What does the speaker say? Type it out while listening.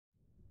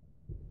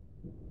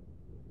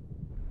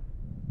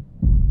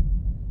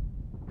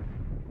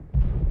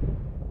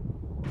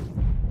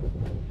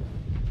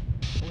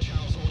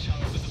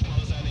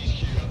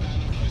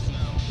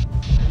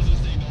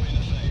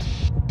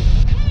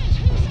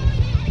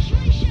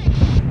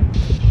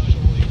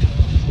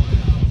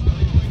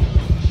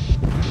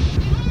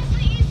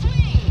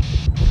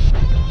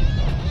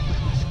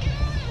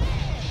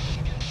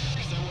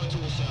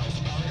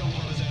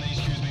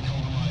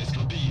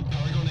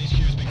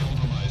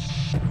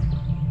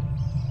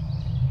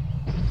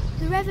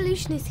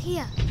revolution is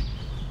here.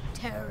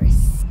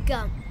 Terrorist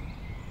scum.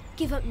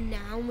 Give up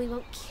now and we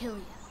won't kill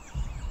you.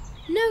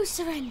 No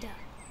surrender.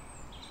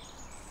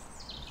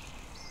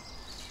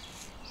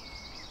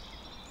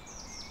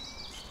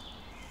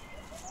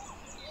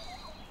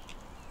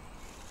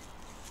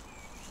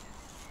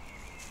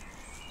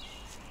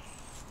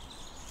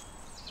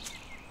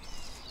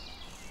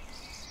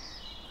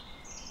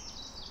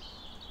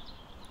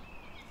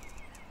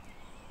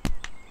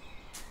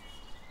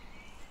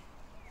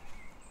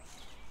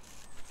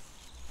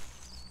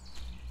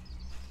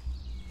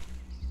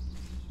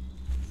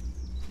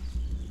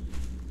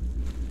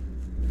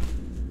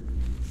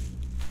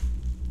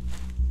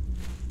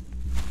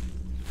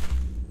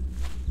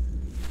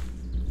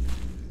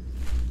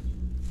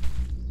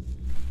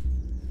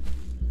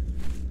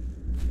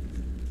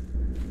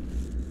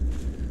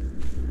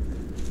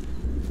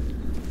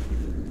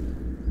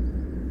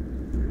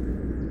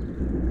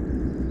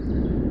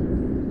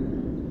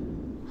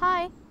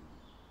 Hi. What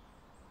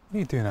are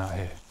you doing out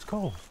here? It's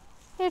cold.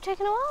 You're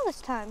taking a while this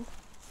time.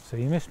 So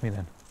you missed me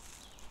then?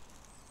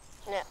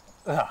 No.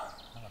 Ah,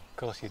 of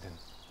course you didn't.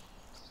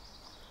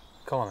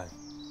 Come on then,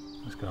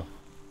 let's go.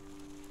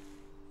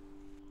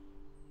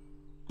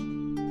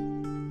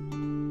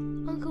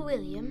 Uncle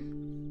William,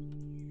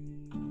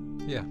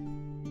 Yeah.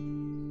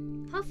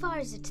 how far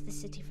is it to the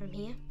city from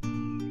here?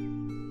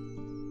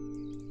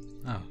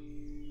 Oh,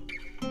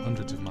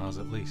 hundreds of miles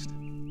at least.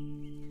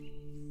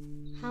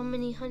 How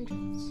many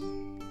hundreds?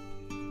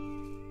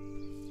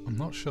 I'm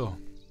not sure.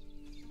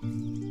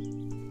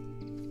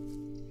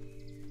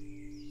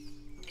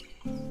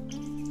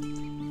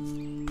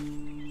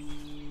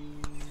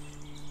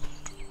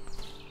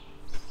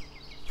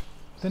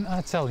 Didn't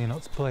I tell you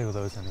not to play with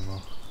those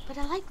anymore? But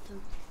I like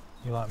them.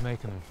 You like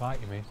making them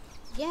fight, you mean?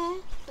 Yeah,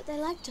 but they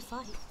like to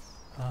fight.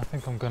 I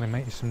think I'm going to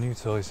make you some new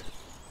toys.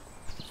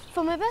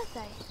 For my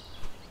birthday?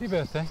 Your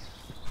birthday,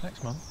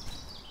 next month.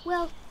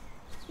 Well,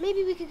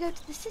 maybe we could go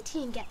to the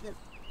city and get them.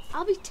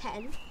 I'll be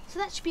 10, so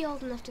that should be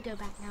old enough to go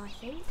back now, I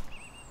think.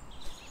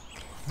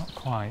 Not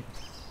quite.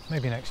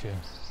 Maybe next year.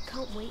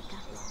 Can't wait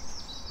that long.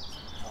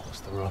 Oh,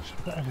 what's the rush?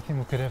 We've got everything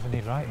we could ever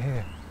need right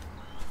here.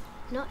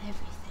 Not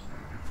everything.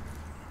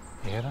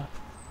 You hear that?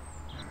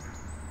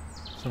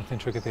 Something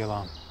triggered the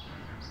alarm.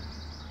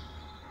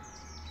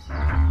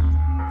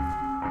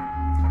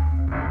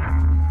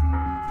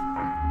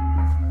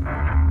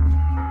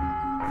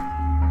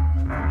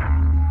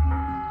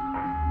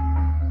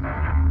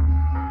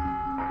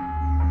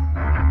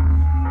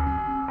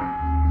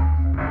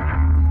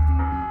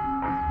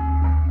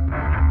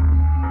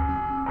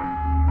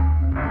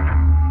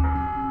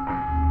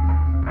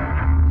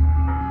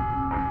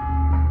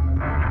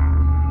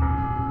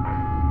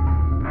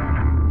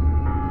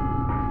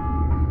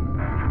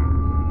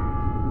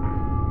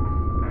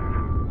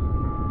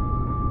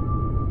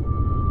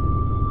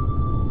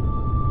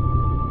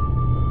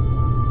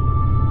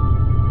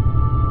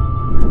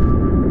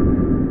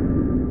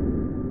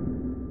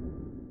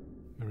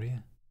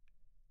 Maria?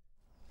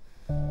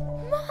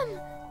 Mum!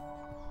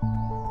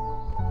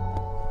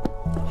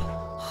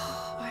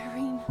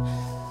 Irene,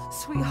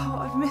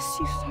 sweetheart, I've missed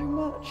you so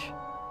much.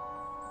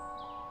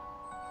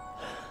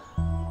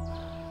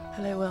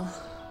 Hello, Will.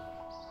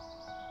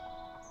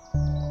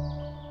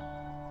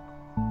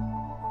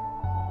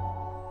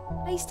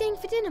 Are you staying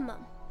for dinner,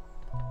 Mum?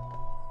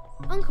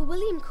 Uncle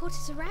William caught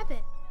us a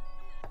rabbit.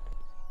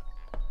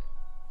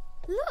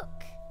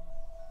 Look!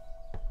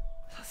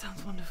 That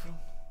sounds wonderful.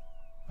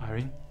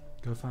 Irene,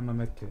 go find my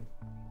med kit.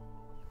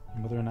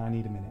 Your mother and I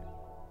need a minute.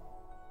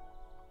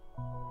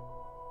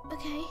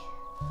 Okay.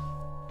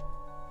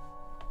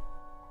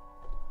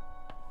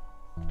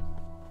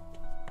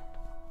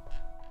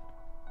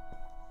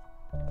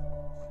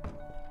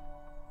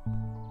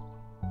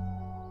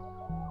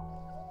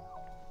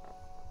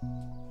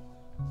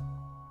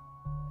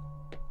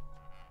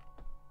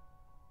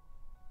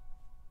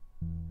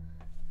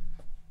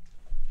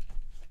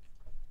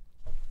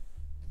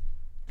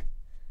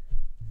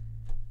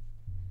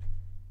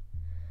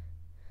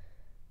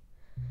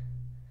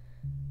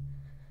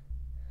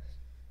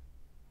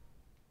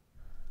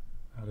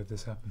 How did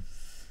this happen?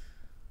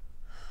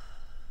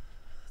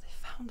 They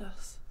found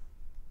us.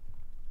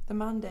 The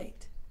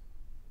mandate.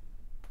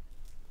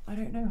 I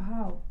don't know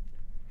how.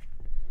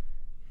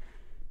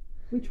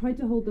 We tried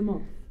to hold them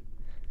off.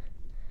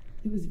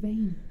 It was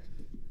Vane.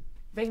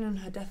 Vane and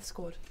her death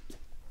squad.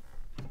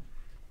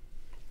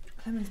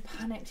 Clemens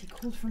panicked. He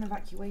called for an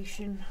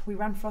evacuation. We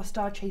ran for our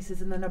star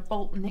chasers and then a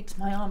bolt nicked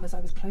my arm as I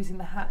was closing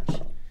the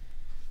hatch.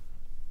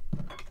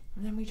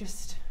 And then we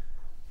just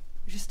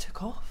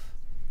took off.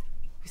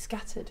 We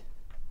scattered.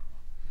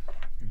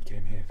 You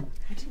came here.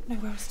 I didn't know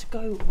where else to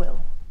go,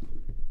 Will.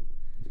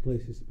 This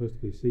place is supposed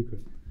to be a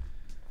secret.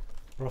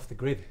 We're off the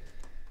grid.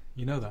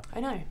 You know that. I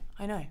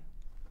know.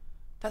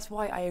 That's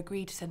why I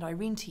agreed to send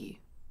Irene to you.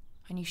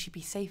 I knew she'd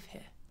be safe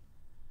here.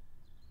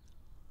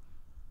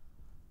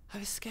 I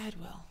was scared,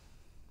 Will.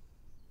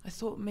 I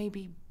thought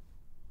maybe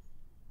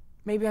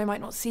I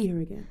might not see her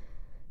again.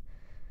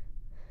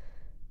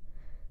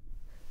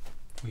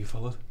 Were you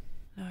followed?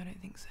 No, I don't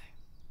think so.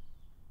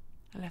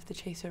 I left the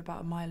chaser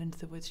about a mile into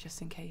the woods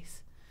just in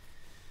case.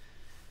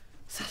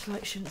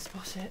 Satellite shouldn't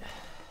spot it.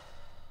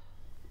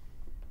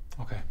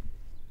 Okay.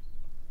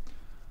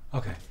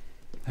 Okay.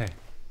 Hey.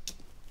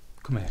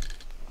 Come here.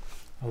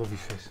 I love you,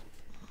 Fizz.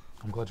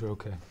 I'm glad you're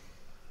okay.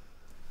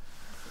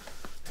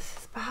 This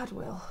is bad,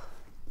 Will.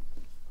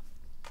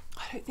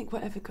 I don't think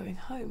we're ever going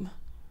home.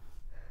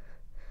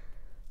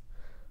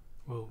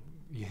 Well,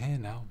 you're here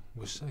now.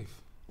 We're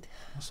safe.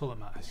 That's all that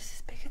matters. This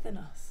is bigger than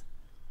us.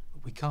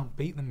 We can't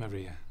beat them,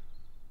 Maria.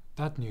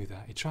 Dad knew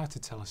that. He tried to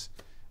tell us.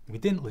 We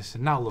didn't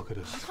listen. Now look at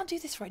us. I can't do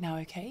this right now,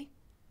 okay?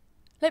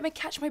 Let me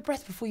catch my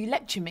breath before you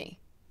lecture me.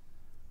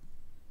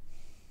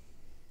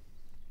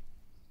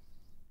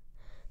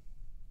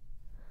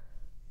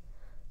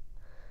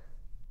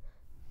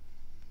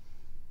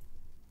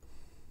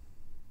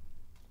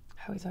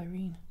 How is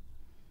Irene?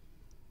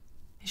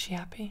 Is she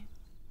happy?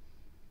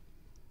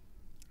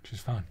 She's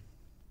fine.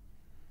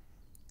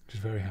 She's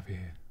very happy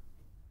here.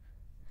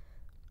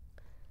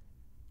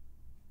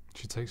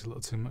 She takes a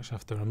little too much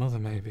after her mother,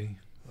 maybe.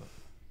 But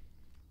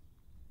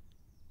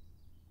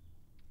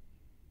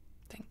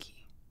thank you.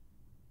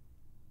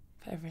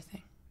 For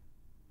everything.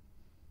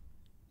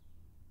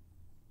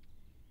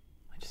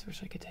 I just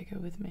wish I could take her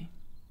with me.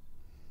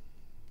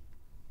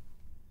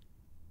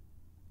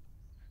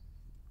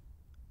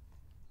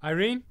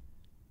 Irene?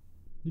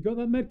 You got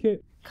that med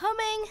kit?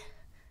 Coming!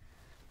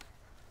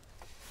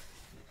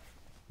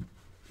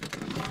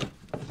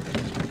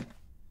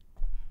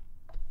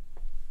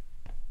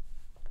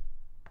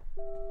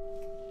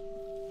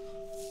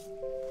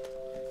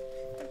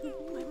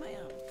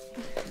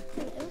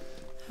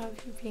 How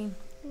have you been?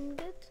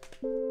 Good.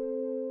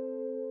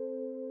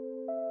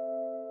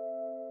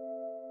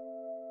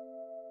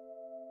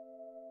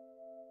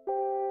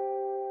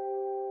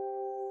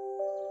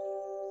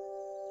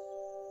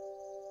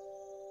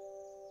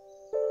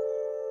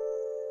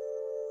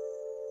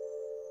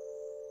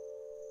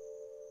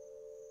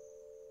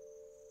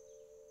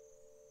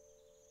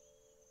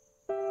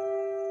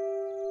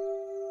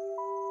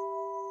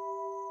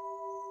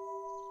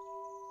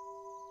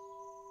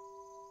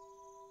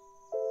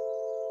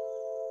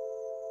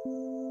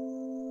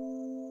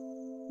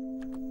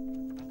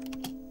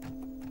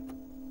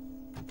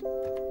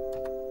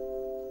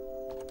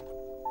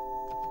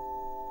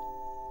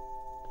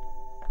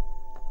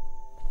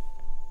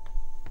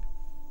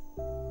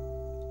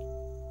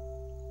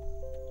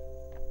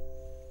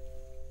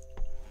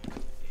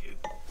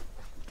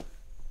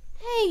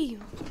 Hey,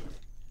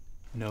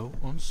 No,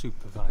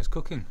 unsupervised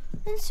cooking.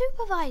 then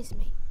supervise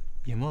me.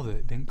 Your mother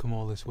didn't come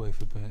all this way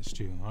for burnt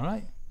stew, all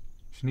right?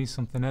 She needs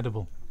something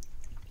edible.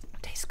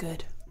 Tastes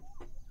good.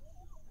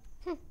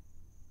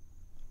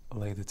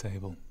 Lay the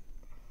table.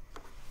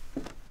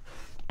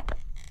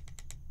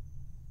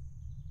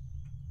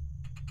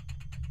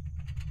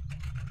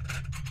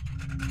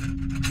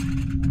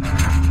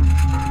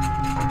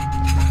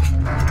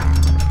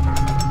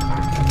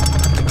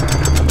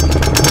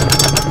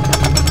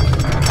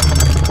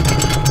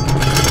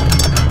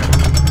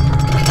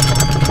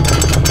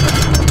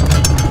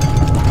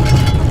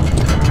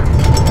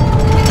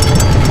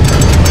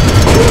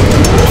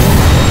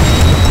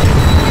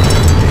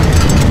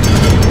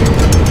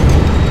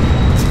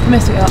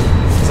 Mess it up.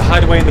 There's a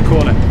hideaway in the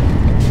corner.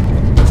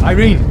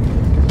 Irene!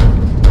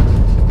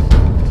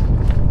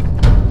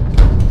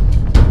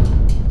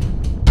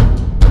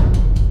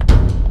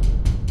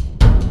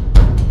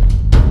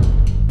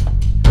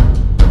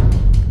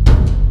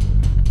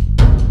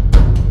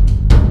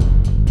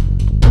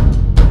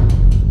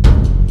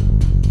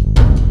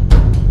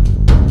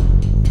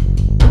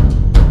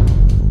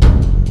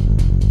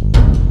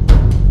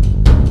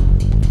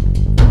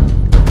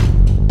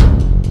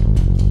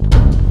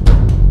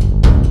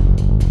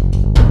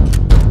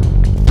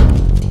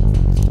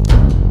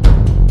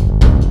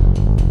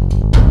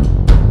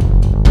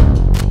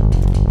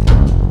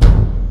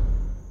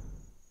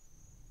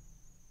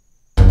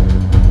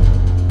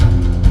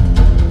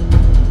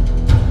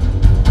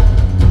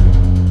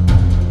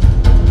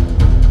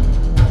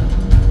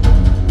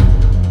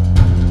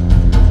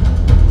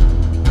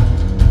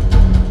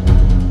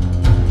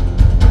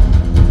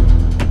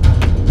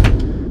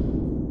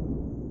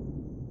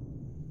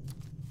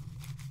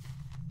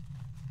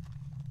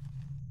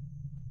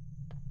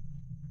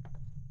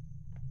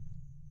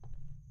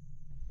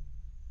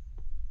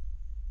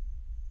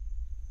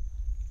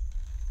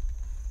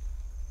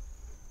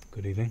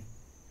 Good evening.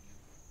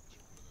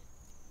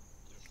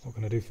 What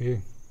can I do for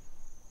you?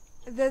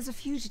 There's a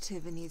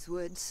fugitive in these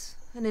woods,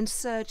 an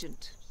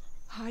insurgent,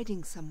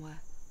 hiding somewhere.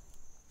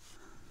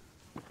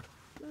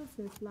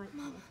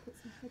 Mum,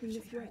 be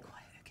very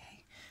quiet,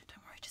 okay?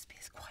 Don't worry, just be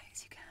as quiet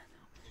as you can.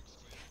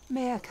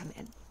 May I come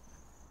in?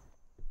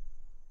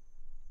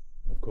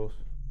 Of course.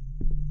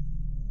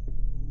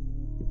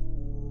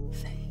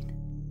 Thane.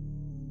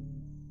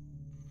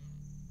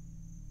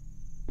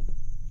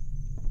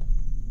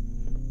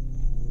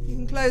 You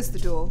can close the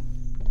door.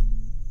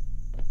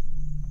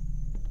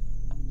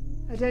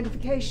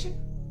 Identification?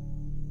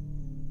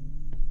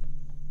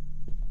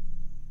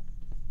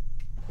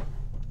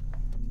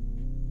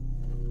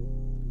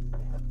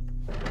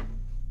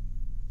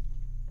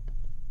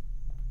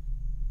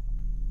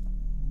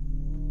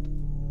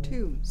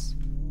 Tombs.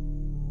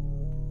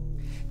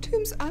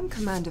 Tombs, I'm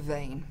Commander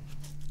Vane.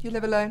 You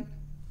live alone?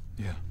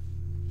 Yeah.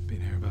 Been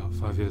here about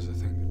 5 years, I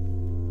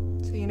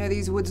think. So you know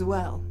these woods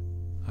well?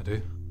 I do.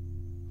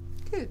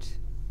 Good.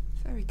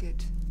 Very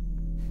good.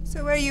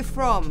 So where are you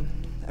from,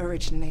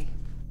 originally?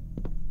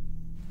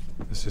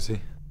 The city?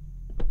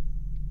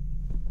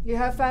 You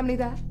have family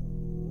there?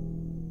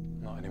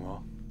 Not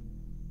anymore.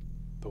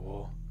 The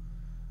war.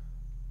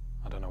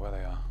 I don't know where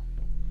they are.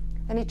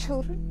 Any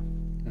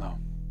children? No.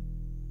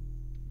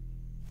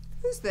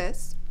 Who's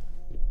this?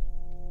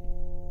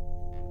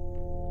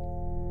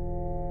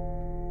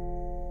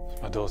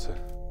 It's my daughter.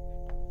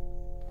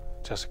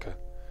 Jessica.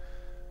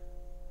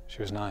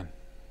 She was 9.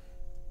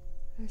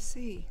 I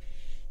see.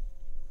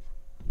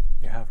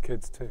 You have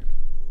kids too?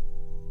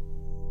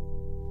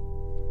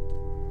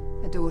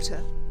 A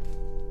daughter.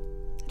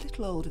 A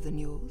little older than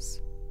yours.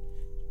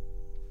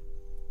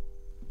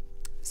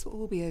 This will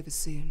all be over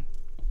soon.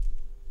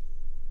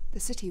 The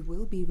city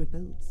will be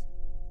rebuilt,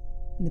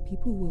 and the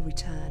people will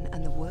return,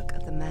 and the work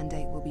of the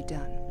mandate will be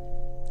done,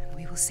 and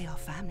we will see our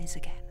families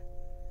again.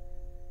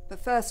 But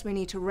first we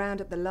need to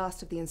round up the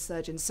last of the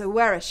insurgents, so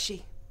where is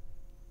she?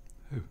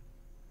 Who?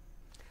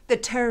 The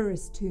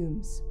terrorist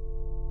tombs.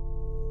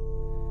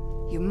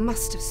 You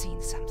must have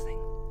seen something.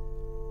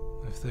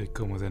 If they'd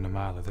come within a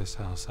mile of this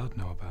house, I'd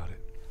know about it.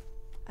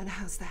 And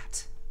how's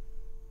that?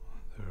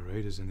 There are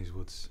raiders in these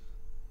woods.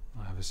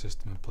 I have a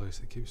system in place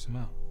that keeps them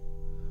out.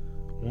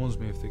 Warns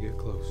me if they get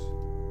close.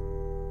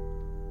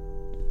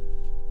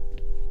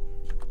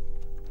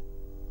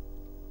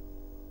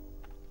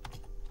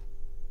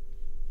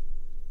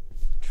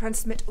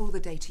 Transmit all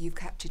the data you've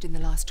captured in the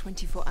last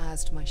 24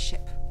 hours to my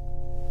ship.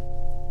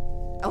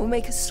 I will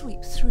make a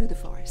sweep through the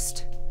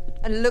forest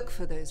and look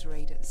for those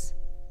raiders.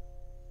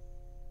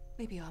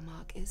 Maybe our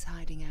Mark is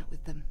hiding out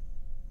with them.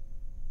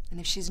 And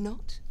if she's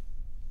not,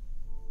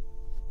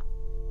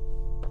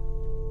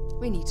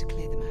 we need to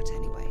clear them out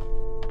anyway.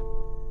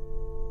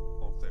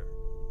 All clear.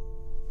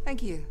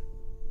 Thank you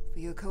for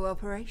your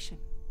cooperation.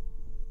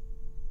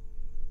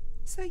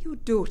 Is that your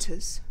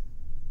daughters?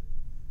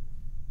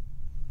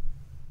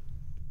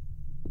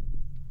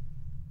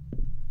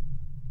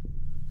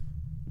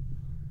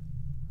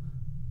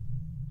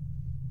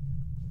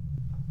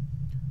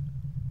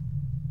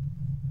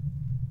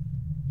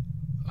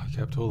 I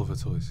kept all of her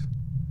toys.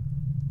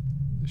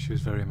 She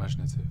was very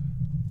imaginative.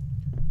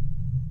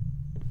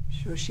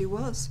 Sure she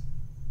was.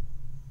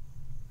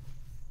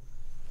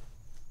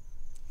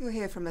 You'll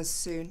hear from us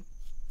soon.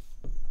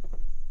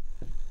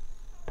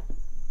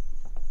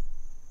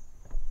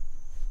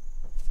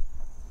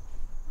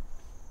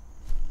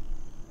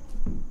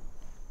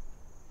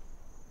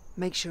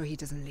 Make sure he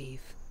doesn't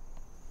leave.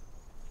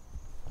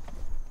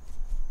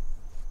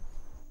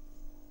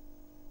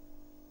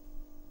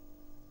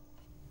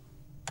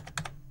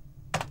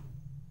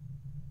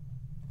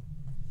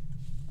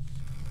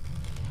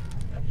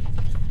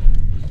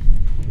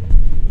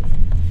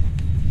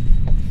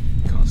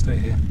 Can't stay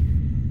here.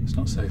 It's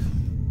not safe.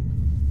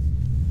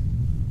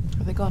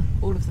 Are they gone?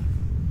 All of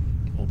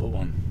them? All but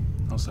one.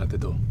 Outside the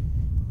door.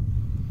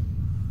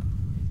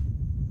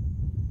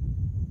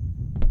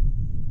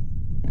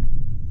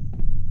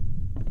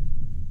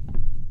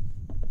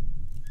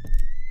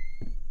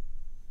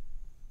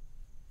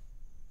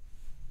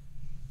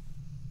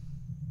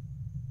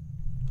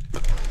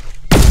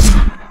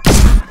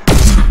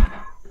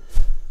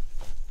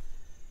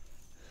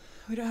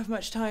 We don't have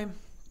much time.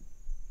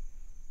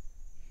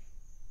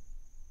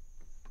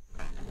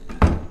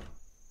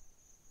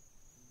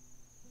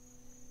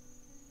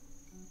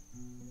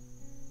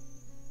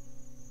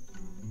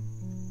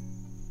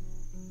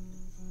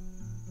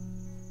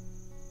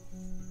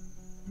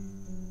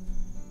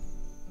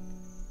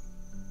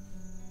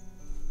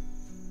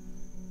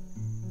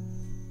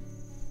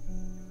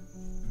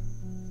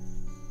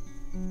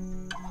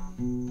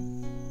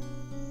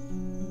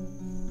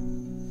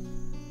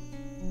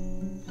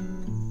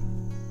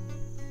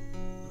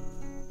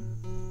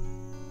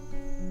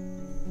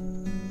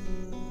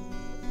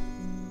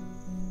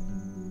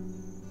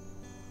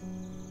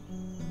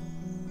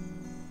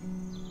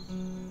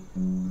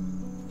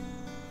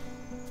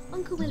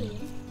 Uncle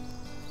William,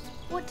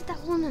 what did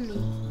that woman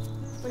mean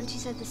when she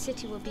said the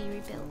city will be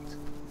rebuilt?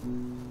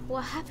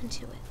 What happened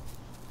to it?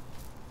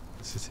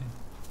 The city?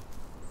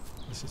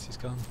 The city's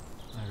gone,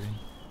 Irene.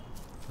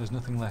 There's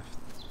nothing left.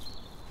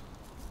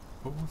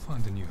 But we'll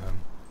find a new home.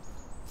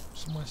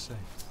 Somewhere safe.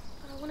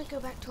 But I want to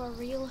go back to our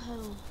real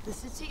home. The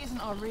city isn't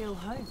our real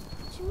home.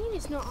 What do you mean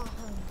it's not our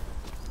home?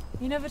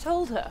 You never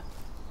told her?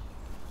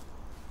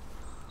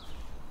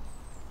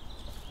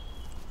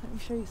 Let me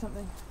show you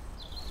something.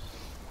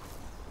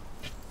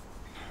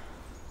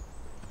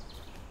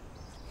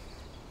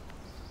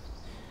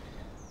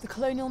 The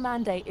colonial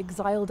mandate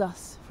exiled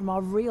us from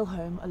our real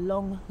home a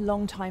long,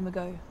 long time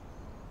ago,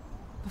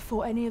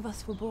 before any of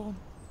us were born.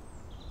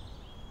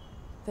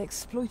 They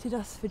exploited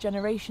us for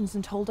generations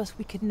and told us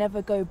we could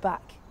never go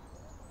back.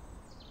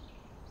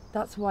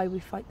 That's why we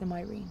fight them,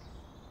 Irene.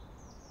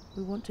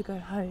 We want to go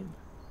home.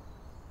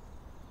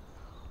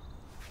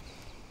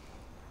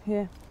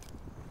 Here,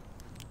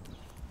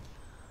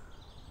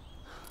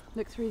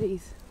 Look through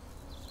these.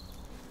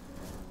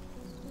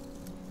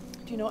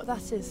 Do you know what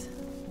that is?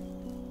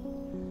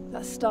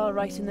 That star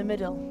right in the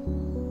middle.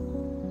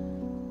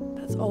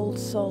 That's Old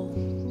Sol.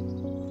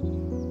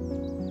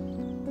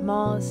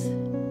 Mars,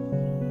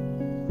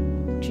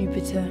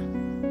 Jupiter,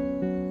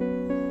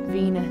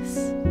 Venus,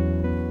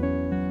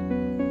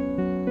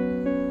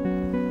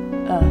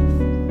 Earth.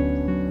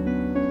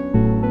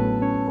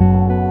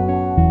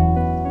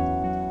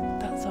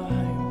 That's our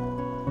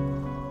home.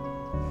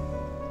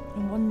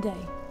 And one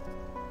day,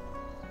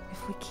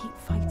 if we keep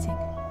fighting,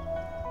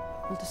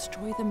 we'll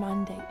destroy the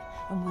Mandate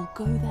and we'll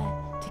go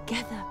there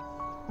together.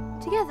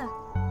 Together?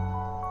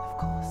 Of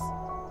course.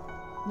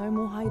 No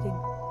more hiding.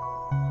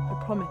 I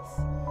promise.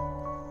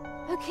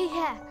 Okay,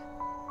 yeah.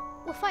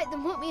 We'll fight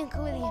them, won't we,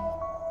 Uncle William?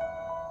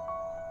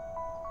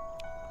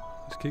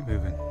 Let's keep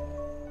moving.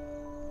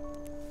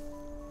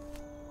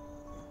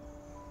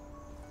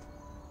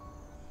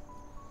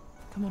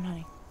 Come on,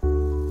 honey.